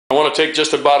I want to take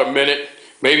just about a minute,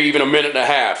 maybe even a minute and a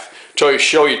half, to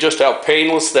show you just how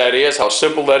painless that is, how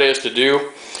simple that is to do.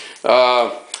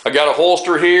 I got a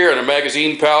holster here and a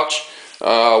magazine pouch.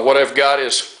 What I've got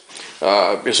is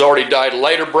it's already dyed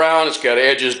lighter brown. It's got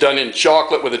edges done in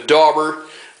chocolate with a dauber,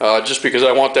 just because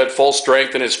I want that full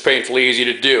strength and it's painfully easy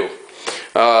to do.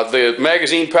 The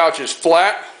magazine pouch is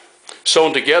flat,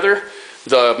 sewn together.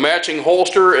 The matching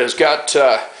holster has got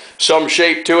some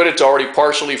shape to it. It's already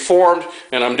partially formed,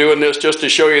 and I'm doing this just to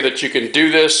show you that you can do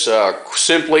this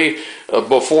simply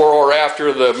before or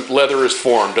after the leather is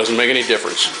formed. Doesn't make any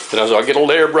difference. And as I'll get a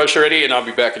airbrush ready, and I'll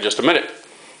be back in just a minute.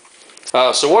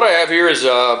 So what I have here is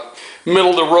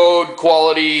middle of the road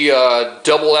quality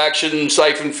double action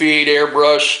siphon feed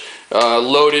airbrush,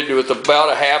 loaded with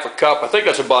about a half a cup, I think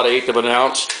that's about 1/8 of an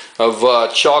ounce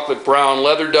of chocolate brown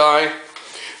leather dye.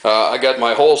 I got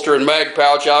my holster and mag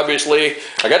pouch, obviously.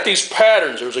 I got these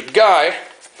patterns. There's a guy,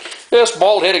 this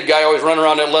bald-headed guy, always running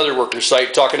around that leatherworker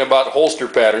site talking about holster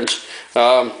patterns.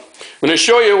 I'm going to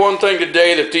show you one thing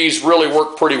today that these really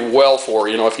work pretty well for.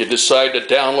 You know, if you decide to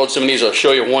download some of these, I'll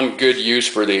show you one good use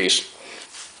for these.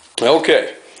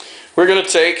 Okay, we're going to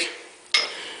take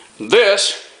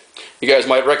this. You guys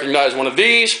might recognize one of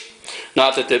these.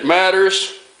 Not that that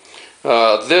matters.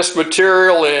 This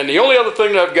material, and the only other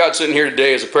thing that I've got sitting here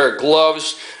today is a pair of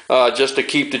gloves, just to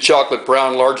keep the chocolate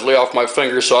brown largely off my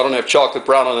fingers so I don't have chocolate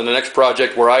brown on the next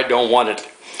project where I don't want it.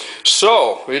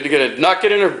 So, we're going to not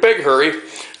get in a big hurry,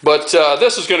 but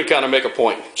this is going to kind of make a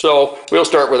point. So, we'll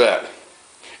start with that.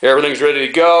 Everything's ready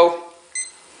to go.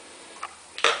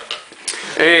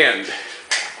 And,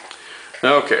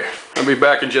 okay, I'll be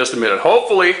back in just a minute.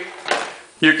 Hopefully,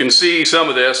 you can see some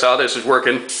of this, how this is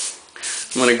working.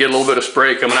 I'm going to get a little bit of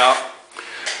spray coming out.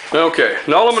 Okay,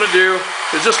 and all I'm going to do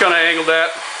is just kind of angle that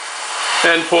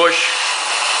and push.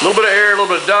 A little bit of air, a little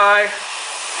bit of dye.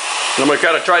 And I'm going to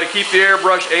kind of try to keep the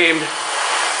airbrush aimed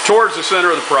towards the center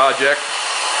of the project.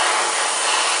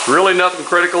 Really nothing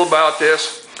critical about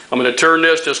this. I'm going to turn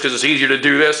this just because it's easier to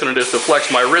do this than it is to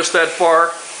flex my wrist that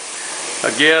far.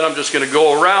 Again, I'm just going to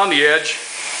go around the edge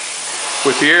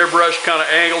with the airbrush kind of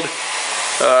angled.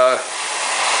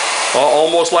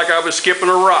 Almost like I was skipping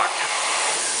a rock.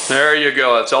 There you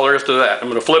go. That's all there is to that. I'm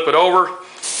going to flip it over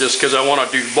just because I want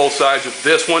to do both sides of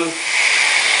this one.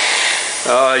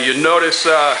 You notice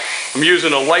I'm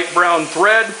using a light brown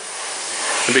thread,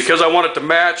 and because I want it to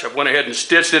match, I went ahead and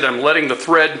stitched it. I'm letting the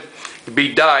thread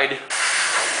be dyed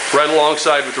right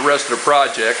alongside with the rest of the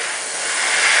project.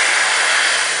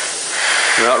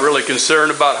 I'm not really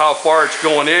concerned about how far it's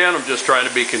going in. I'm just trying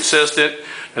to be consistent,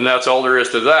 and that's all there is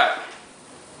to that.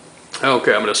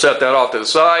 Okay, I'm going to set that off to the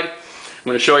side. I'm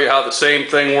going to show you how the same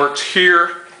thing works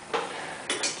here.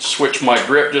 Switch my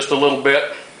grip just a little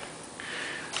bit.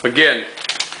 Again,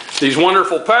 these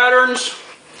wonderful patterns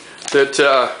that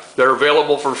they're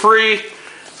available for free.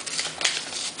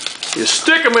 You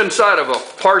stick them inside of a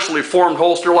partially formed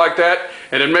holster like that,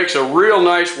 and it makes a real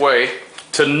nice way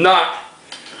to not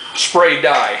spray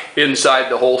dye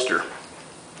inside the holster.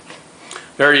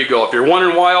 There you go. If you're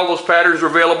wondering why all those patterns are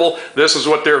available, this is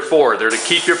what they're for. They're to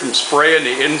keep you from spraying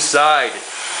the inside.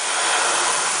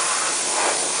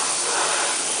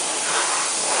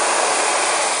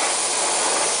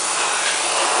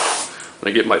 I'm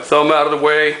going to get my thumb out of the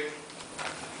way.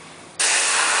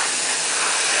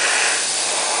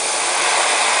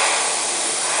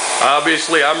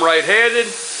 Obviously, I'm right-handed.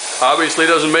 Obviously, it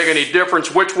doesn't make any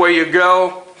difference which way you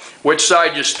go, which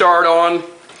side you start on.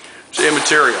 It's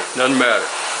immaterial, doesn't matter.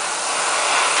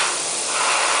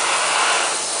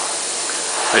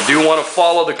 I do want to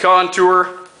follow the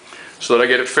contour so that I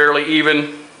get it fairly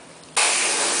even.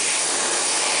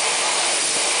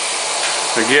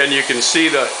 Again, you can see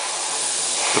the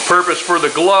purpose for the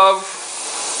glove.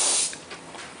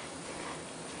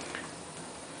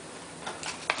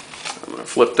 I'm going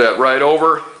to flip that right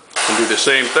over and do the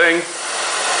same thing.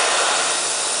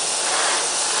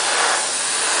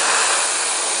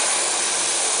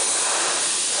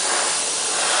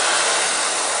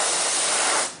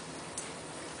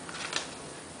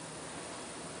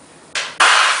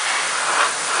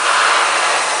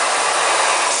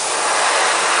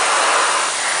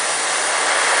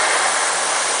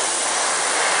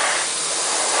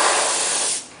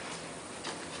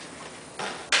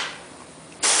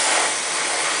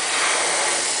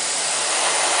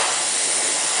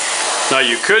 Now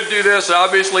you could do this,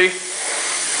 obviously,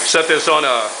 set this on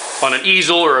an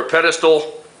easel or a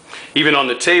pedestal, even on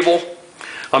the table.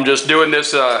 I'm just doing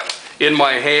this in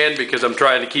my hand because I'm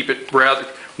trying to keep it rather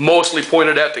mostly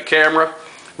pointed at the camera.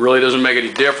 Really doesn't make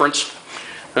any difference.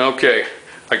 Okay,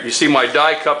 like you see, my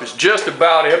die cup is just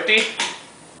about empty.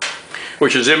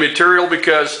 which is immaterial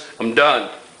because I'm done.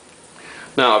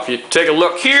 Now if you take a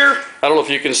look here, I don't know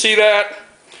if you can see that.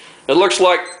 It looks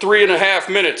like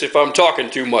 3.5 minutes if I'm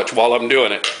talking too much while I'm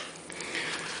doing it.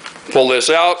 Pull this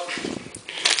out,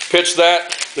 pitch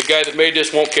that. The guy that made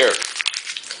this won't care.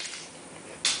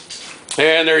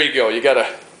 And there you go. You got a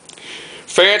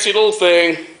fancy little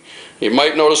thing. You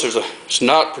might notice it's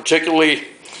not particularly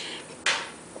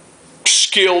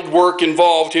skilled work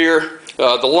involved here.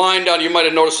 The line down, you might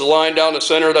have noticed the line down the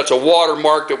center, that's a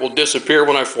watermark that will disappear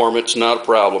when I form it. It's not a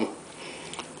problem.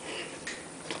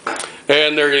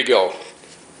 And there you go.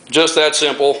 Just that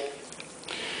simple.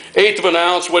 1/8 of an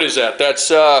ounce, what is that?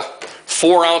 That's a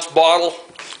 4-ounce bottle.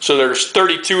 So there's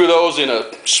 32 of those in a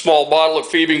small bottle of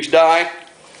Phoebing's dye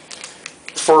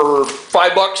for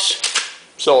 $5.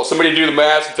 So somebody do the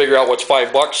math and figure out what's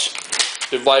 $5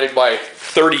 divided by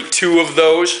 32 of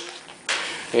those.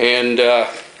 And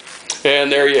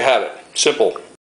there you have it. Simple.